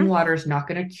 Right? Drinking Mm-hmm. water is not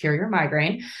going to cure your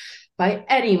migraine by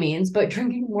any means, but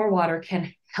drinking more water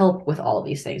can help with all of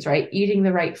these things, right? Eating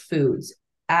the right foods,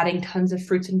 adding tons of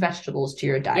fruits and vegetables to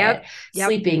your diet, Yep. Yep.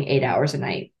 sleeping 8 hours a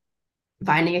night,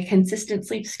 finding a consistent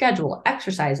sleep schedule,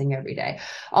 exercising every day.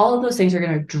 All of those things are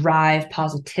going to drive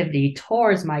positivity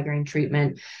towards migraine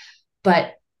treatment.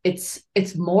 But it's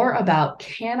more about,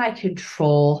 can I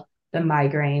control the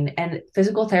migraine? And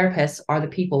physical therapists are the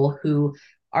people who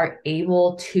are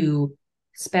able to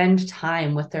spend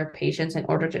time with their patients in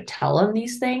order to tell them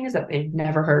these things that they've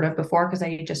never heard of before, because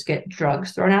they just get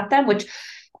drugs thrown at them, which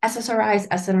SSRIs,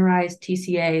 SNRIs,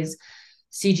 TCAs,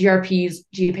 CGRPs,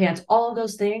 GPANs, all of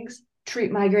those things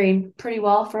treat migraine pretty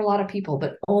well for a lot of people,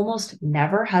 but almost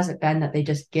never has it been that they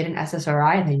just get an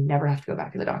SSRI and they never have to go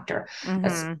back to the doctor.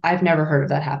 Mm-hmm. I've never heard of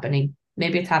that happening.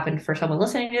 Maybe it's happened for someone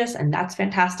listening to this, and that's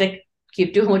fantastic.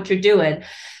 Keep doing what you're doing,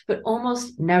 but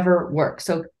almost never works.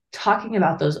 So talking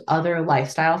about those other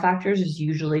lifestyle factors is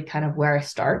usually kind of where I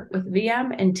start with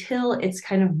VM until it's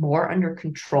kind of more under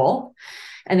control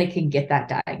and they can get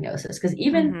that diagnosis. Because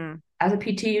even Mm-hmm. as a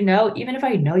PT, even if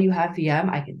I know you have VM,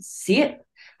 I can see it.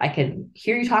 I can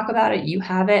hear you talk about it. You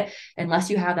have it. Unless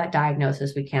you have that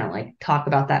diagnosis, we can't like talk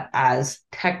about that as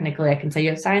technically. I can say you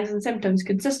have signs and symptoms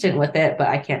consistent with it, but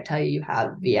I can't tell you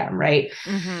have VM, right?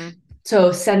 Mm-hmm.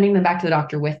 So sending them back to the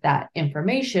doctor with that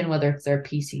information, whether it's their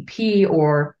PCP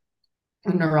or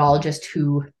a neurologist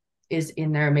who is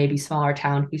in their maybe smaller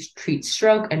town who treats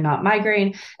stroke and not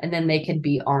migraine, and then they can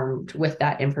be armed with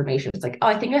that information. It's like, oh,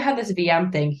 I think I have this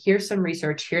VM thing. Here's some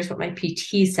research. Here's what my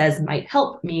PT says might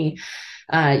help me.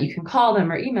 You can call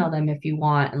them or email them if you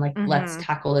want, and like, let's Mm-hmm.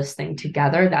 tackle this thing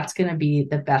together. That's going to be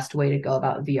the best way to go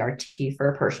about VRT for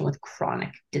a person with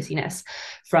chronic dizziness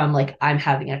from like, I'm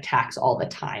having attacks all the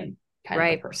time kind of a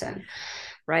Right. person.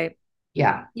 Right.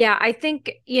 Yeah. Yeah, I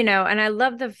think, and I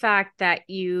love the fact that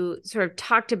you sort of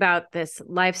talked about this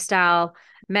lifestyle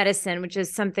medicine, which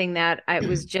is something that I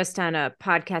was just on a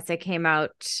podcast that came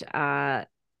out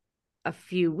a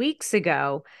few weeks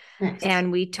ago. Nice.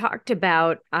 And we talked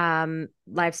about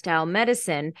lifestyle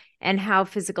medicine and how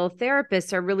physical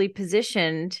therapists are really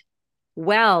positioned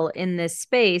well in this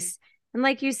space. And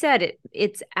like you said,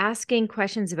 it's asking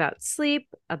questions about sleep,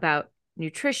 about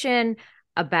nutrition,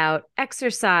 about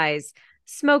exercise,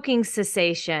 smoking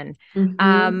cessation, Mm-hmm.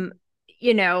 um,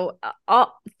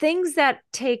 all things that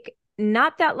take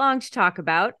not that long to talk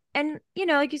about. And,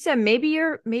 like you said, maybe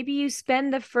you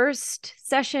spend the first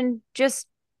session just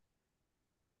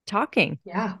talking.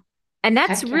 Yeah. And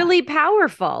that's Heck yeah. really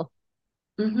powerful,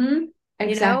 Mm-hmm.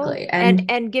 Exactly.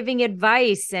 and And giving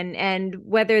advice, and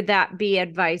whether that be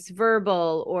advice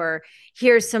verbal, or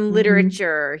here's some mm-hmm.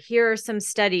 literature, here are some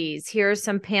studies, here are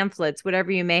some pamphlets,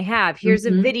 whatever you may have, here's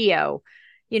a Mm-hmm. video,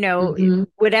 Mm-hmm.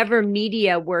 whatever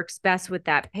media works best with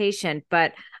that patient.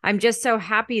 But I'm just so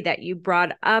happy that you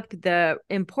brought up the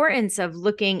importance of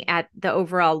looking at the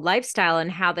overall lifestyle and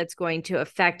how that's going to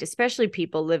affect especially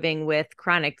people living with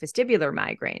chronic vestibular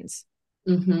migraines.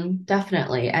 Mm-hmm.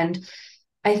 Definitely. And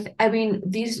I mean,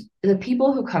 the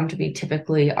people who come to me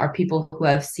typically are people who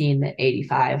have seen the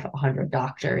 85, 100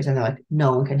 doctors, and they're like,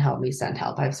 no one can help me send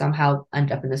help. I've somehow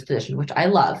ended up in this position, which I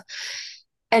love.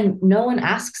 And no one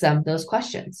asks them those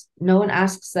questions. No one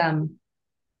asks them,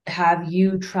 have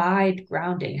you tried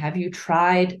grounding? Have you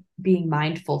tried being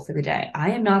mindful for the day?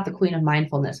 I am not the queen of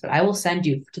mindfulness, but I will send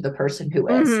you to the person who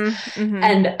is. Mm-hmm.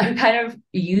 And I'm kind of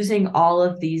using all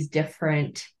of these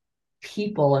different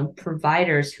people and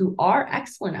providers who are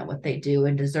excellent at what they do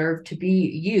and deserve to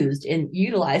be used and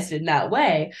utilized in that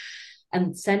way.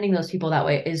 And sending those people that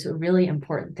way is a really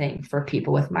important thing for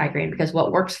people with migraine, because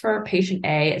what works for patient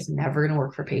A is never going to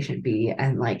work for patient B,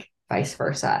 and like vice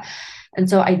versa. And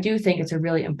so I do think it's a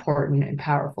really important and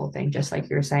powerful thing, just like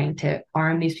you're saying, to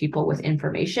arm these people with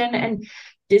information. And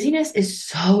dizziness is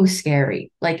so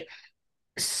scary, like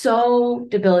so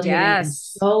debilitating and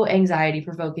Yes. so anxiety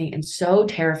provoking and so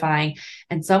terrifying.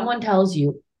 And someone tells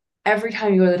you every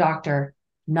time you go to the doctor,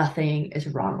 nothing is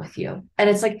wrong with you. And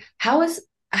it's like, how is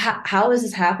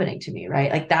this happening to me? Right.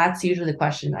 Like that's usually the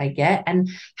question I get. And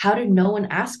how did no one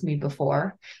ask me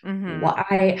before? Mm-hmm.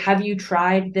 Why have you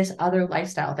tried this other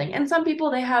lifestyle thing? And some people,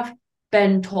 they have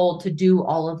been told to do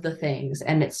all of the things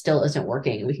and it still isn't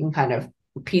working. We can kind of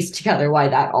piece together why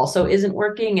that also isn't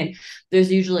working. And there's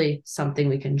usually something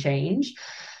we can change.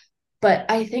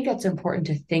 But I think it's important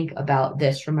to think about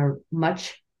this from a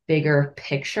much bigger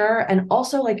picture. And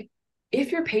also, like,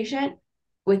 if your patient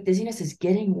with dizziness is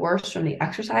getting worse from the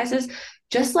exercises,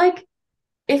 just like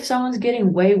if someone's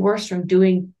getting way worse from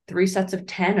doing 3 sets of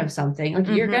 10 of something, like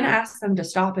you're going to Mm-hmm. ask them to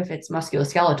stop if it's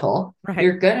musculoskeletal. Right.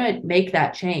 You're going to make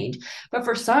that change. But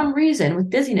for some reason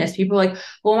with dizziness, people are like,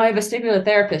 well, my vestibular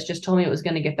therapist just told me it was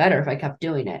going to get better if I kept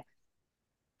doing it.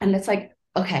 And it's like,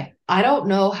 okay, I don't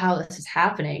know how this is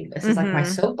happening. This is like my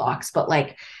Mm-hmm. soapbox, but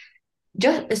like,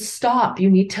 just stop.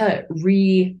 You need to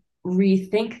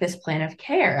rethink this plan of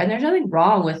care. And there's nothing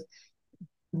wrong with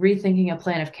rethinking a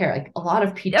plan of care. Like a lot of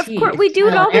Of PT course, is we do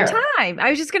it trial and all the error. time.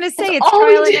 I was just going to That's say it's all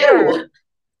we trial and error. do.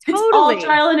 It's all Totally.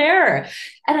 trial and error.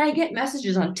 And I get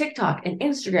messages on TikTok and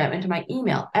Instagram into my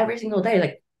email every single day.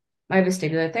 Like, my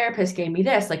vestibular therapist gave me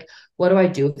this. Like, what do I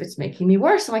do if it's making me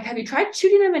worse? I'm like, have you tried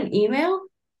shooting them an email?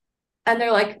 And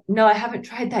they're like, no, I haven't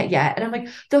tried that yet. And I'm like,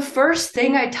 the first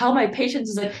thing I tell my patients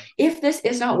is like, if this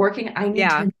is not working, I need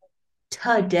Yeah. to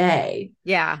today.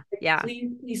 Yeah. Yeah. Please,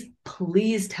 please,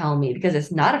 please tell me, because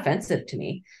it's not offensive to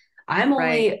me. I'm Right.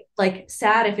 only like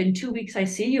sad if in 2 weeks I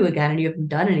see you again and you haven't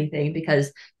done anything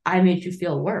because I made you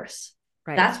feel worse.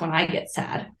 Right. That's when I get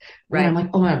sad. When I'm Right.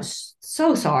 like, oh, I'm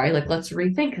so sorry. Like, let's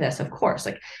rethink this. Of course,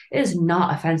 like it is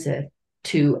not offensive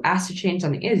to ask to change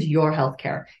something. It is your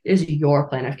healthcare. It is your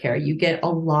plan of care. You get a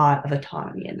lot of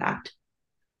autonomy in that.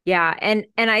 Yeah. And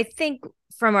I think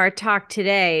from our talk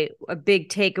today, a big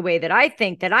takeaway that I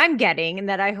think that I'm getting and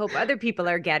that I hope other people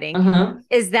are getting Uh-huh.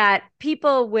 is that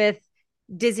people with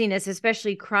dizziness,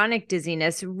 especially chronic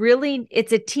dizziness, really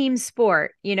it's a team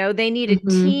sport. You know, they need a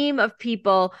Mm-hmm. team of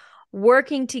people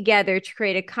working together to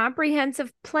create a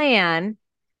comprehensive plan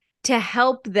to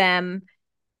help them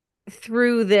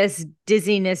through this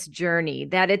dizziness journey.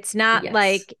 That it's not Yes.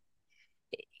 like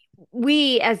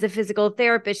we as the physical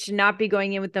therapist should not be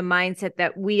going in with the mindset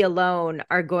that we alone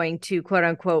are going to quote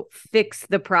unquote fix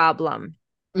the problem,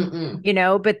 Mm-mm. you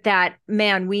know, but that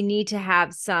man, we need to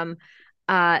have some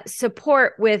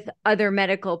support with other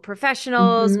medical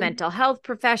professionals, Mm-hmm. mental health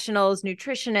professionals,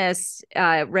 nutritionists,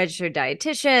 registered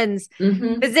dietitians,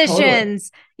 Mm-hmm. Totally.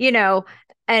 physicians, you know,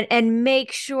 and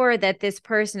make sure that this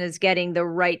person is getting the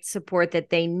right support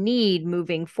that they need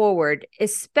moving forward,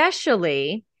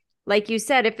 especially like you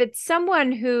said, if it's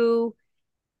someone who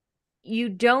you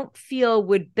don't feel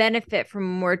would benefit from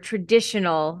more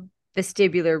traditional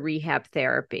vestibular rehab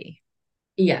therapy.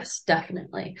 Yes,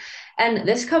 definitely. And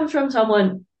this comes from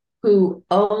someone who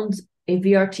owns a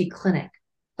VRT clinic.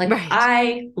 Like, Right.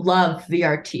 I love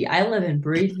VRT. I live and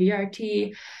breathe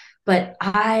VRT, but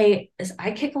I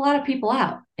kick a lot of people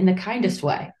out in the kindest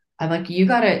way. I'm like, you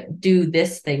got to do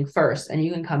this thing first and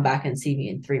you can come back and see me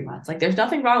in 3 months. Like, there's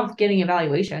nothing wrong with getting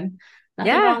evaluation.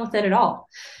 Nothing Yeah. wrong with it at all.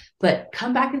 But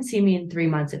come back and see me in 3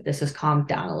 months if this has calmed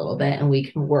down a little bit and we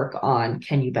can work on,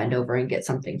 can you bend over and get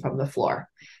something from the floor?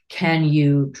 Can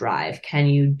you drive? Can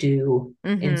you do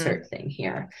Mm-hmm. insert thing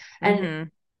here? And Mm-hmm.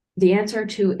 the answer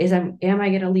to is am I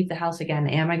going to leave the house again?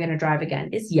 Am I going to drive again?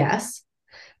 Is yes.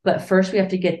 But first we have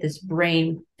to get this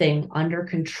brain thing under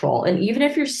control. And even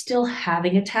if you're still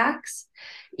having attacks,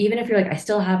 even if you're like, I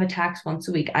still have attacks once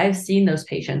a week, I've seen those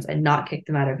patients and not kick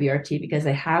them out of VRT because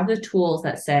they have the tools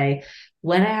that say,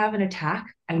 when I have an attack,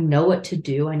 I know what to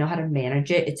do. I know how to manage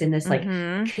it. It's in this like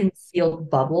Mm-hmm. concealed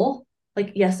bubble.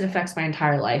 like, yes, it affects my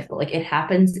entire life, but like it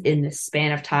happens in this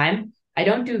span of time. I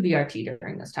don't do VRT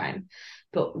during this time,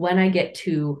 but when I get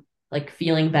to like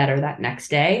feeling better that next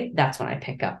day, that's when I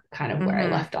pick up kind of where I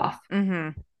left off.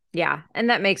 Yeah. And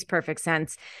that makes perfect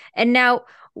sense. And now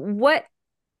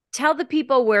tell the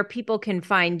people where people can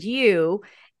find you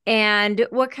and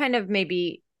what kind of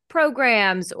maybe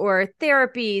programs or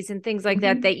therapies and things like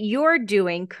that you're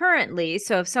doing currently.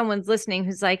 So if someone's listening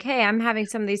who's like, hey, I'm having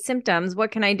some of these symptoms,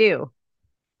 what can I do?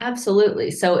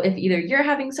 Absolutely. So if either you're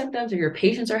having symptoms or your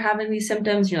patients are having these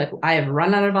symptoms, you're like, I have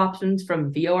run out of options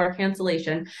from VOR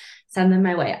cancellation, send them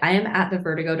my way. I am at the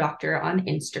Vertigo Doctor on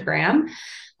Instagram.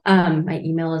 My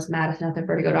email is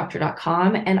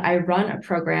madison@thevertigodoctor.com, and I run a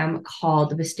program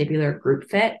called Vestibular Group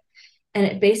Fit. And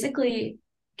it basically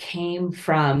came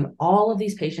from all of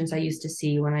these patients I used to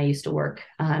see when I used to work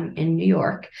in New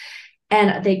York.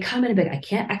 And they come in a bit, I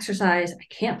can't exercise. I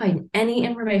can't find any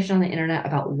information on the internet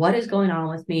about what is going on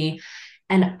with me.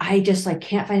 And I just like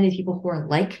can't find any people who are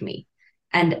like me.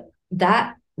 And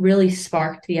that really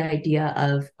sparked the idea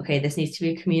of, okay, this needs to be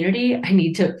a community. I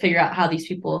need to figure out how these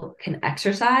people can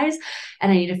exercise.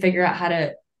 And I need to figure out how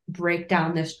to break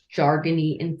down this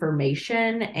jargony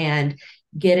information and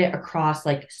get it across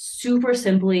like super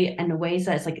simply and in ways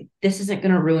that it's like, this isn't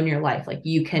going to ruin your life. Like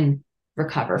you can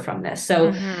recover from this.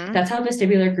 So that's how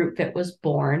Vestibular Group Fit was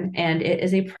born. And it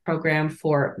is a program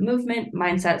for movement,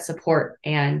 mindset support,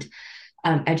 and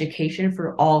education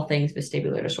for all things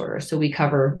vestibular disorders. So we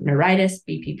cover neuritis,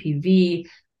 BPPV,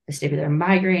 vestibular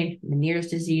migraine, Meniere's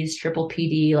disease, triple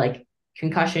PD, like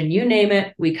concussion, you name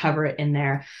it, we cover it in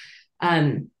there.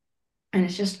 And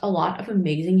it's just a lot of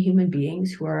amazing human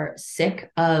beings who are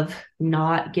sick of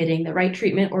not getting the right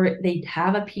treatment, or they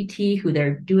have a PT who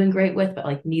they're doing great with, but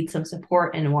like need some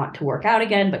support and want to work out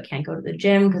again, but can't go to the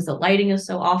gym because the lighting is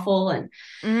so awful. And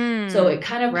so it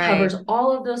kind of covers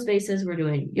all of those bases. We're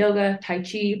doing yoga, Tai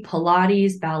Chi,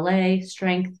 Pilates, ballet,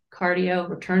 strength, cardio,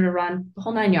 return to run, the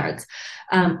whole 9 yards,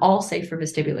 all safe for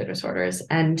vestibular disorders.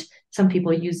 And some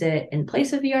people use it in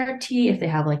place of VRT if they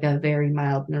have like a very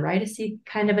mild neuritis-y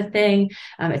kind of a thing.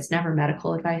 It's never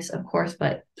medical advice, of course,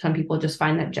 but some people just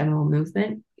find that general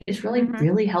movement is really,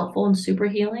 really helpful and super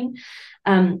healing.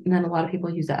 And then a lot of people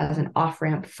use it as an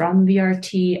off-ramp from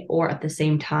VRT or at the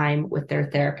same time with their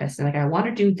therapist. And like, I want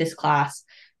to do this class,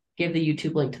 give the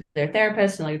YouTube link to their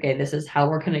therapist and like, okay, this is how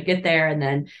we're going to get there. And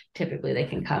then typically they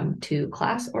can come to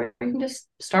class or you can just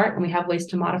start, and we have ways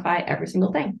to modify every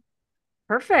single thing.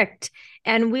 Perfect.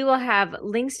 And we will have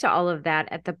links to all of that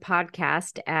at the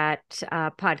podcast at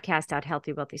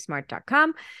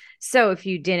podcast.healthywealthysmart.com. So if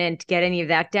you didn't get any of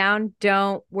that down,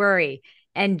 don't worry.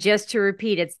 And just to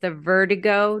repeat, it's the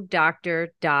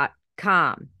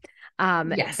vertigodoctor.com.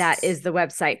 Yes. That is the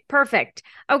website. Perfect.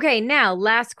 Okay. Now,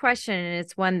 last question. And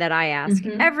it's one that I ask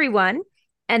everyone,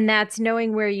 and that's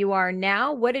knowing where you are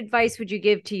now. What advice would you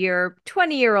give to your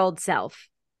 20-year-old self?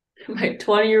 My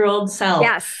 20-year-old self.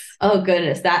 Yes. Oh,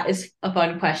 goodness. That is a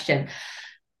fun question.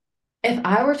 If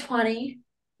I were 20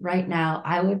 right now,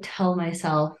 I would tell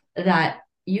myself that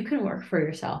you can work for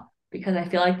yourself, because I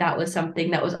feel like that was something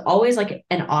that was always like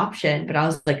an option, but I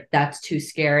was like, that's too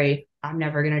scary. I'm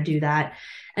never going to do that.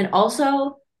 And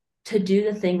also to do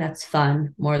the thing that's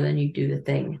fun more than you do the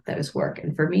thing that is work.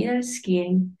 And for me, that is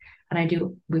skiing.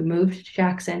 And we moved to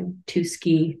Jackson to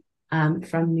ski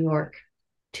from New York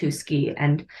to ski.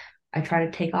 And I try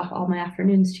to take off all my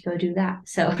afternoons to go do that.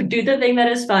 So do the thing that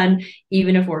is fun,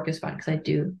 even if work is fun, because I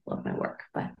do love my work,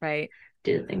 but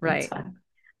do the thing that's fun.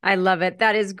 I love it.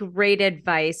 That is great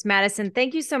advice. Madison,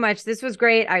 thank you so much. This was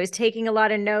great. I was taking a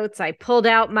lot of notes. I pulled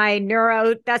out my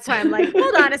neuro. That's why I'm like,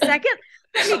 hold on a second.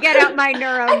 Let me get out my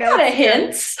neuro notes. Got a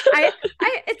hint.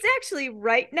 It's actually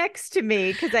right next to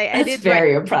me because it's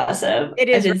very impressive. It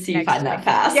is. I didn't see you find that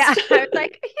fast. Yeah, I was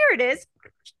like, here it is.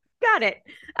 Got it.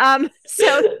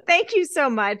 So thank you so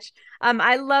much.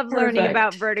 I love learning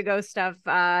about vertigo stuff,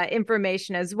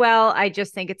 information as well. I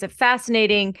just think it's a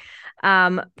fascinating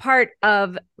part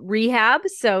of rehab.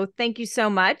 So thank you so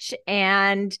much.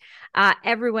 And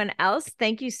everyone else,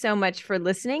 thank you so much for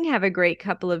listening. Have a great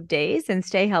couple of days and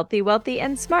stay healthy, wealthy,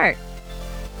 and smart.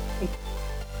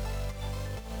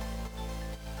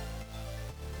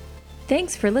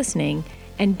 Thanks for listening.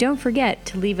 And don't forget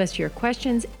to leave us your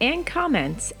questions and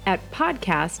comments at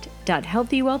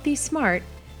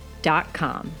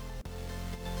podcast.healthywealthysmart.com.